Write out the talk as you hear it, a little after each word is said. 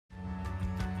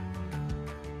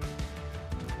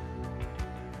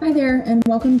Hi there, and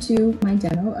welcome to my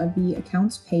demo of the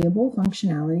Accounts Payable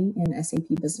functionality in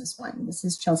SAP Business One. This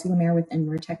is Chelsey with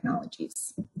Enware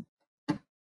Technologies.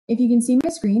 If you can see my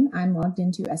screen, I'm logged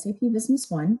into SAP Business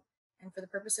One, and for the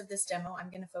purpose of this demo, I'm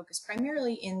going to focus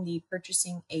primarily in the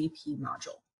Purchasing AP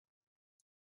module.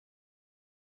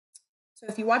 So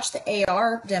if you watch the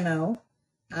AR demo,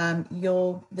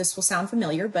 this will sound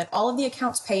familiar, but all of the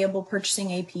Accounts Payable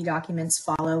Purchasing AP documents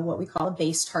follow what we call a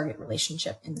base target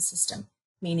relationship in the system,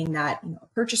 meaning that a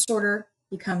purchase order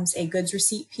becomes a goods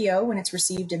receipt PO when it's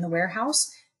received in the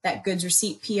warehouse. That goods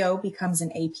receipt PO becomes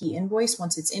an AP invoice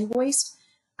once it's invoiced,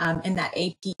 and that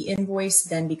AP invoice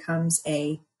then becomes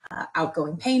a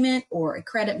outgoing payment or a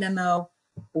credit memo,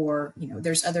 or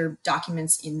there's other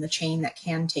documents in the chain that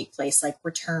can take place, like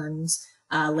returns,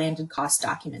 landed cost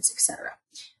documents, etc.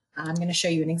 I'm going to show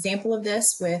you an example of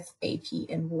this with AP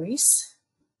invoice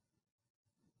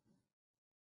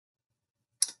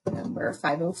number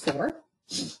 504.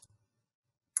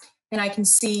 And I can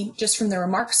see just from the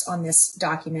remarks on this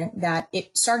document that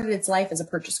it started its life as a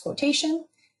purchase quotation.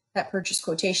 That purchase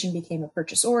quotation became a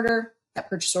purchase order. That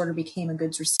purchase order became a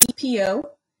goods receipt PO,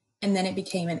 and then it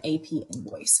became an AP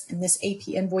invoice. And this AP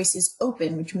invoice is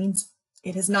open, which means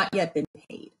it has not yet been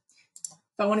paid.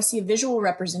 If I want to see a visual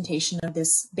representation of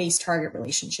this base target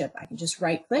relationship, I can just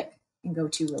right click and go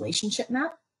to Relationship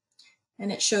Map,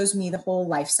 and it shows me the whole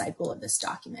life cycle of this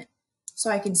document. So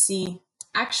I can see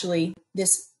actually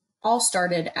this all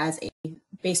started as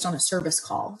based on a service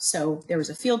call. So there was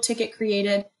a field ticket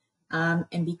created,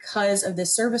 and because of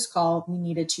this service call, we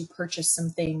needed to purchase some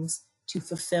things to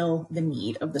fulfill the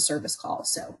need of the service call.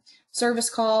 So service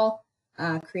call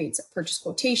creates a purchase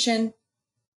quotation.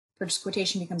 Purchase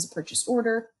quotation becomes a purchase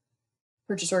order.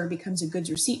 Purchase order becomes a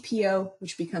goods receipt PO,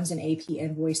 which becomes an AP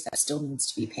invoice that still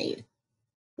needs to be paid.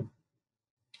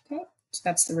 Okay, so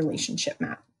that's the relationship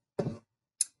map.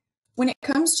 When it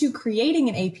comes to creating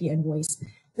an AP invoice,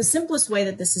 the simplest way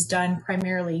that this is done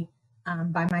primarily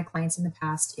by my clients in the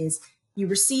past is you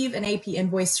receive an AP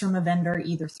invoice from a vendor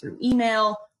either through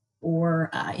email or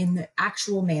in the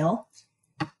actual mail,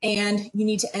 and you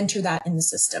need to enter that in the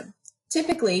system.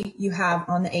 Typically, you have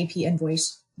on the AP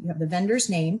invoice, you have the vendor's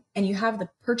name and you have the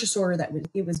purchase order that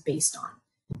it was based on.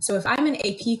 So if I'm an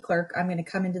AP clerk, I'm going to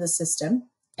come into the system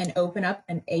and open up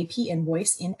an AP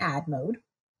invoice in add mode.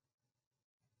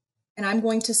 And I'm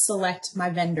going to select my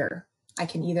vendor. I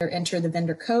can either enter the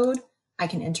vendor code, I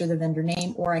can enter the vendor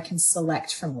name, or I can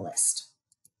select from a list.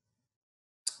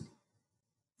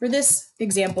 For this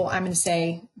example, I'm going to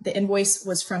say the invoice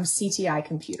was from CTI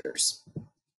Computers.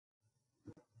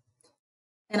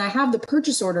 And I have the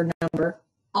purchase order number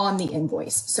on the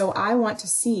invoice. So I want to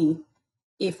see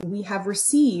if we have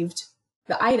received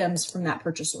the items from that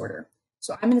purchase order.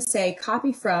 So I'm going to say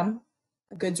copy from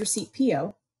a goods receipt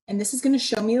PO, and this is going to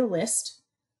show me a list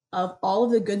of all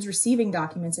of the goods receiving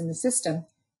documents in the system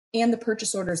and the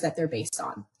purchase orders that they're based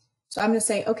on. So I'm going to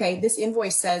say, okay, this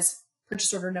invoice says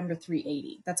purchase order number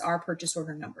 380. That's our purchase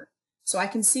order number. So I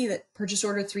can see that purchase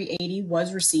order 380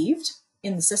 was received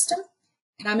in the system.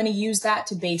 And I'm going to use that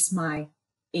to base my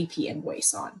AP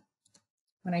invoice on.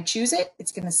 When I choose it,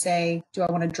 it's going to say, do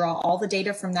I want to draw all the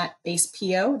data from that base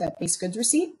PO, that base goods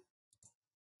receipt?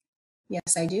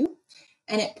 Yes, I do.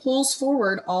 And it pulls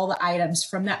forward all the items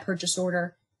from that purchase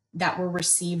order that were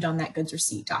received on that goods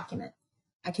receipt document.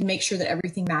 I can make sure that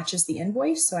everything matches the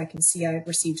invoice. So I can see I've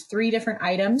received 3 different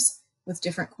items with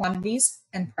different quantities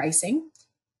and pricing.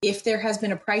 If there has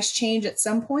been a price change at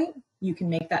some point, you can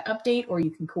make that update, or you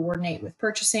can coordinate with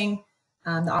purchasing,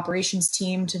 the operations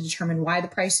team to determine why the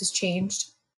price has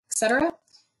changed, etc.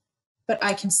 But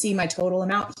I can see my total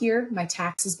amount here. My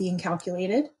tax is being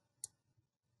calculated.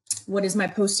 What is my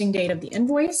posting date of the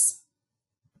invoice?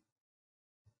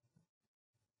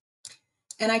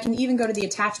 And I can even go to the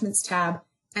attachments tab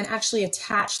and actually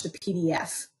attach the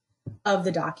PDF of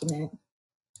the document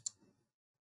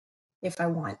if I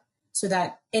want, so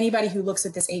that anybody who looks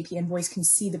at this AP invoice can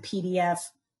see the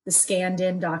PDF, the scanned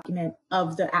in document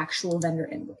of the actual vendor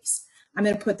invoice. I'm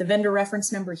going to put the vendor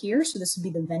reference number here. So this would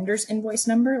be the vendor's invoice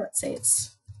number. Let's say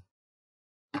it's,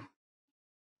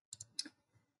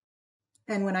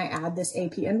 and when I add this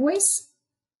AP invoice,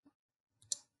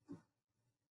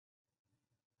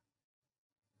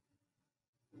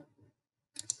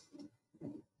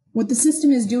 what the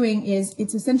system is doing is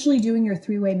it's essentially doing your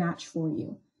 3-way match for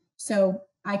you. So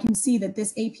I can see that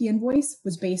this AP invoice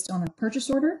was based on a purchase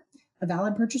order, a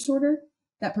valid purchase order.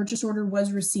 That purchase order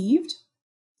was received,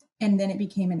 and then it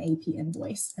became an AP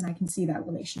invoice. And I can see that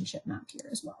relationship map here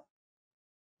as well.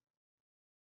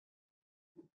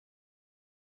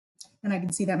 And I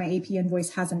can see that my AP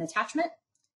invoice has an attachment.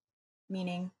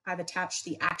 meaning I've attached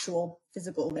the actual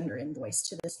physical vendor invoice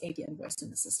to this AP invoice in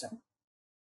the system.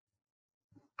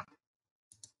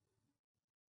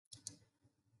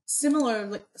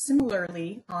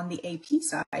 Similarly, on the AP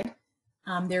side,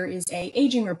 there is an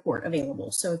aging report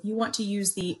available. So if you want to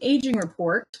use the aging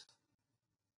report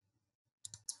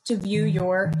to view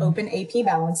your open AP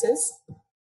balances,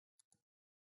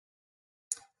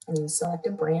 I'm going to select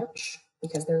a branch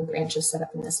because there are branches set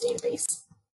up in this database.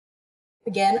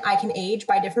 Again, I can age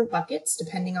by different buckets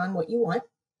depending on what you want.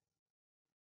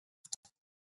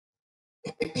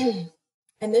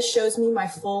 And this shows me my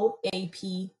full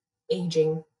AP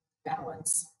aging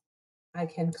balance. I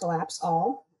can collapse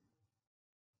all.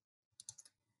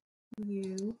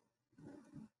 View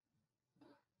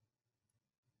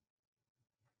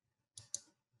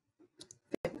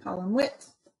column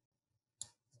width.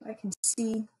 So I can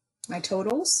see my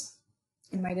totals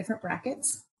in my different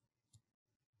brackets.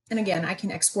 And again, I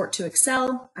can export to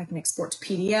Excel, I can export to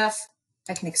PDF,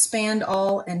 I can expand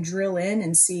all and drill in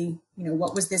and see,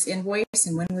 what was this invoice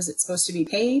and when was it supposed to be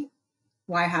paid?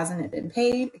 Why hasn't it been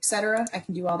paid, etc. I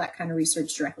can do all that kind of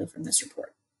research directly from this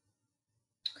report.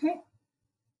 Okay.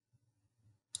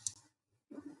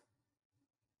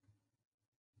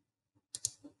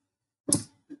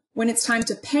 When it's time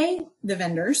to pay the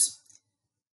vendors,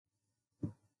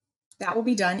 that will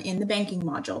be done in the banking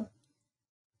module.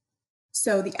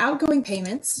 So the outgoing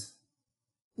payments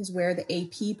is where the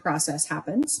AP process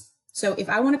happens. So if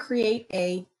I want to create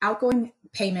an outgoing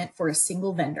payment for a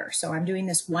single vendor, so I'm doing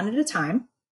this one at a time,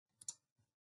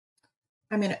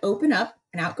 I'm going to open up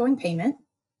an outgoing payment.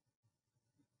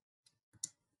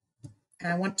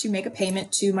 And I want to make a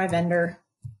payment to my vendor,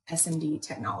 SMD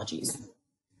Technologies.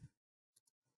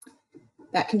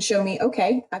 That can show me,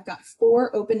 okay, I've got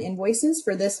 4 open invoices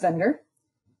for this vendor.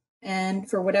 And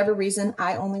for whatever reason,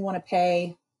 I only want to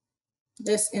pay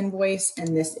this invoice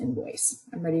and this invoice.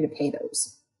 I'm ready to pay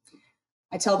those.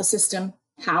 I tell the system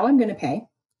how I'm going to pay.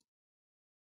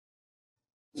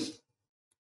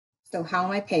 So how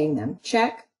am I paying them?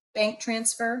 Check, bank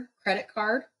transfer, credit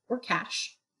card, or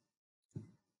cash.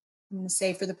 I'm going to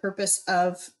say for the purpose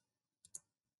of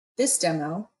this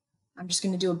demo, I'm just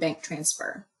going to do a bank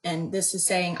transfer. And this is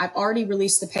saying I've already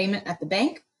released the payment at the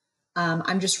bank.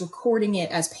 I'm just recording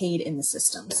it as paid in the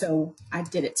system. So I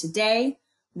did it today.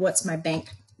 What's my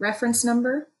bank reference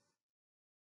number?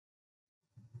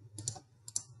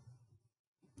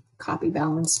 Copy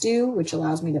balance due, which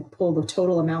allows me to pull the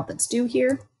total amount that's due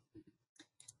here.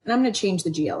 And I'm going to change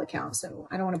the GL account. So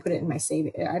I don't want to put it in my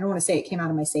savings. I don't want to say it came out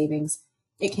of my savings.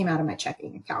 It came out of my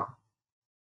checking account.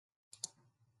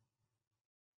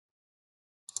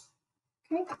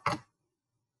 Okay.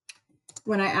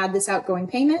 When I add this outgoing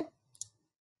payment,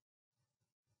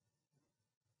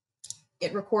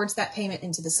 it records that payment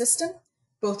into the system.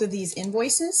 Both of these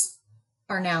invoices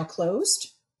are now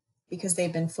closed because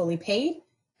they've been fully paid,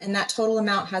 and that total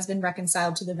amount has been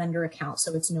reconciled to the vendor account,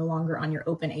 so it's no longer on your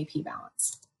open AP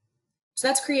balance. So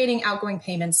that's creating outgoing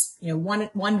payments,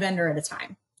 one vendor at a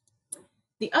time.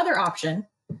 The other option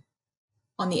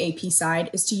on the AP side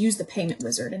is to use the payment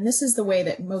wizard, and this is the way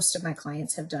that most of my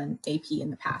clients have done AP in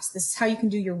the past. This is how you can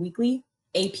do your weekly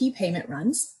AP payment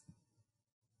runs.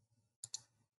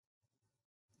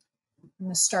 I'm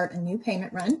going to start a new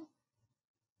payment run.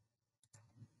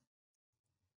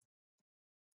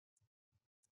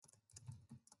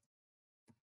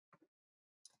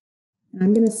 And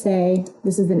I'm going to say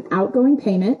this is an outgoing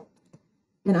payment,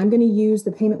 and I'm going to use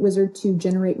the payment wizard to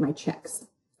generate my checks.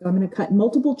 So I'm going to cut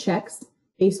multiple checks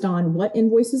based on what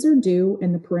invoices are due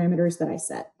and the parameters that I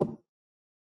set.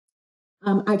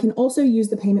 I can also use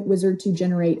the payment wizard to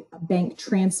generate a bank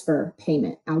transfer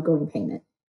payment, outgoing payment.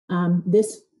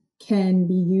 This can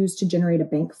be used to generate a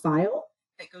bank file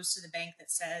that goes to the bank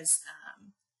that says,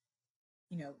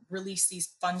 release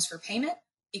these funds for payment.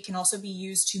 It can also be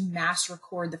used to mass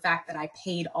record the fact that I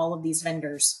paid all of these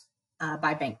vendors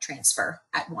by bank transfer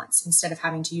at once, instead of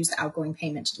having to use the outgoing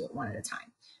payment to do it one at a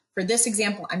time. For this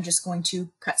example, I'm just going to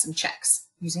cut some checks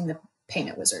using the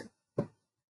payment wizard. I'm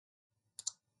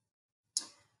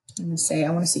going to say I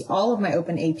want to see all of my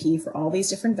open AP for all these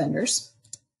different vendors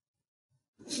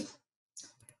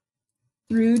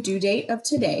through due date of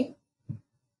today.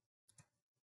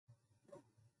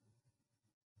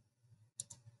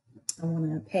 I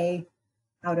want to pay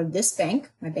out of this bank,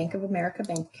 my Bank of America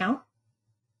bank account.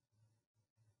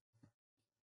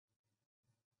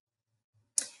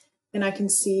 And I can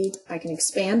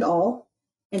expand all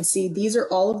and see these are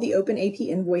all of the open AP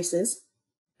invoices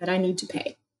that I need to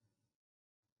pay.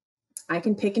 I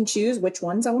can pick and choose which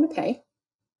ones I want to pay.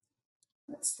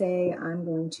 Let's say I'm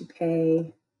going to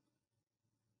pay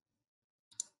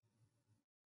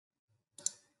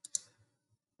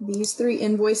these 3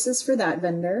 invoices for that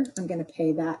vendor. I'm going to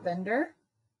pay that vendor.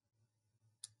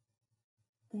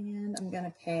 And I'm going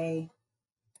to pay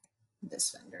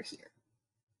this vendor here.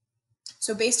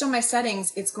 So based on my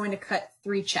settings, it's going to cut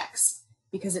 3 checks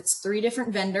because it's 3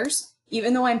 different vendors.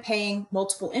 Even though I'm paying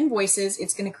multiple invoices,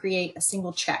 it's going to create a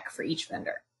single check for each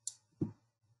vendor.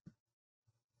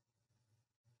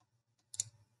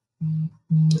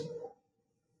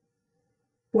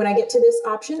 When I get to this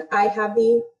option, I have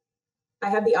the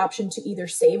option to either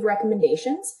save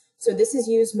recommendations. So this is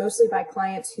used mostly by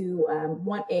clients who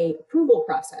want a approval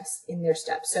process in their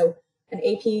steps. So an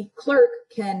AP clerk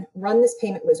can run this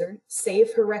payment wizard,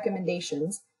 save her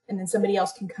recommendations, and then somebody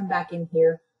else can come back in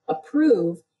here,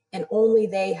 approve, and only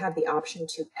they have the option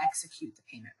to execute the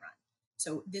payment run.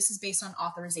 So this is based on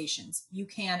authorizations. You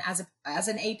can, as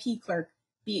an AP clerk,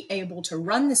 be able to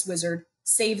run this wizard,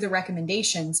 save the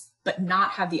recommendations, but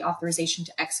not have the authorization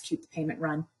to execute the payment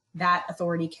run. That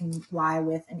authority can lie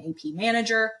with an AP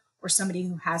manager or somebody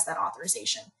who has that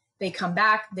authorization. They come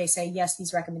back, they say, yes,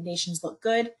 these recommendations look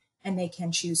good, and they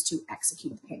can choose to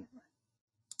execute the payment run.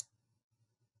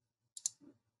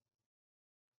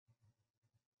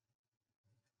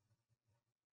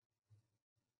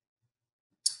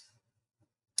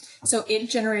 So it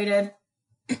generated,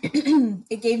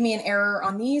 it gave me an error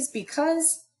on these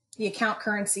because the account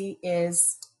currency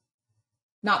is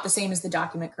not the same as the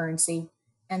document currency,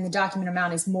 and the document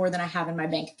amount is more than I have in my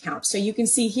bank account. So you can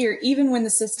see here, even when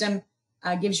the system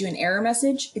gives you an error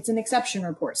message, it's an exception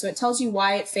report. So it tells you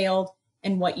why it failed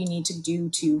and what you need to do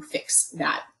to fix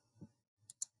that.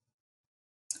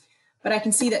 But I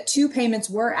can see that 2 payments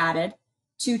were added,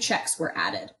 2 checks were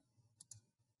added.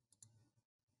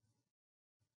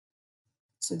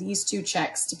 So these 2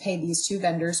 checks to pay these 2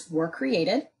 vendors were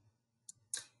created.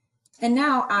 And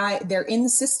now they're in the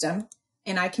system,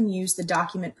 and I can use the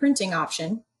document printing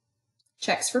option,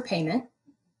 checks for payment,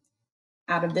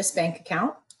 out of this bank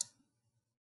account.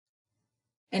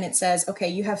 And it says, okay,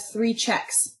 you have 3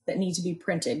 checks that need to be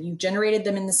printed. You generated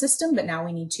them in the system, but now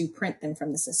we need to print them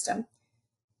from the system.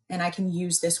 And I can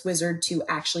use this wizard to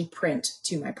actually print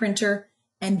to my printer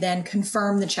and then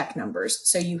confirm the check numbers.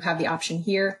 So you have the option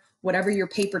here, whatever your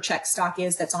paper check stock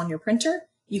is that's on your printer,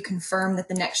 you confirm that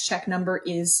the next check number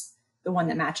is the one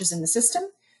that matches in the system.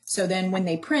 So then when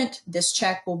they print, this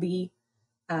check will be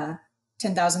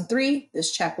 10,003,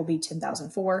 this check will be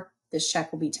 10,004, this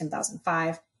check will be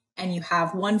 10,005. And you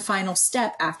have one final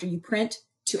step after you print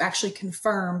to actually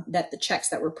confirm that the checks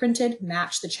that were printed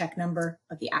match the check number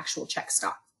of the actual check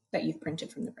stock that you've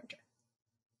printed from the printer.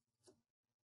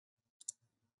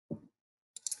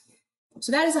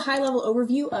 So that is a high-level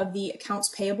overview of the accounts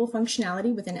payable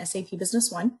functionality within SAP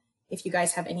Business One. If you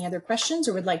guys have any other questions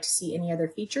or would like to see any other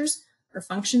features or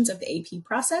functions of the AP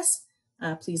process,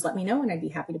 please let me know and I'd be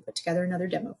happy to put together another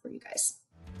demo for you guys.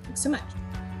 Thanks so much.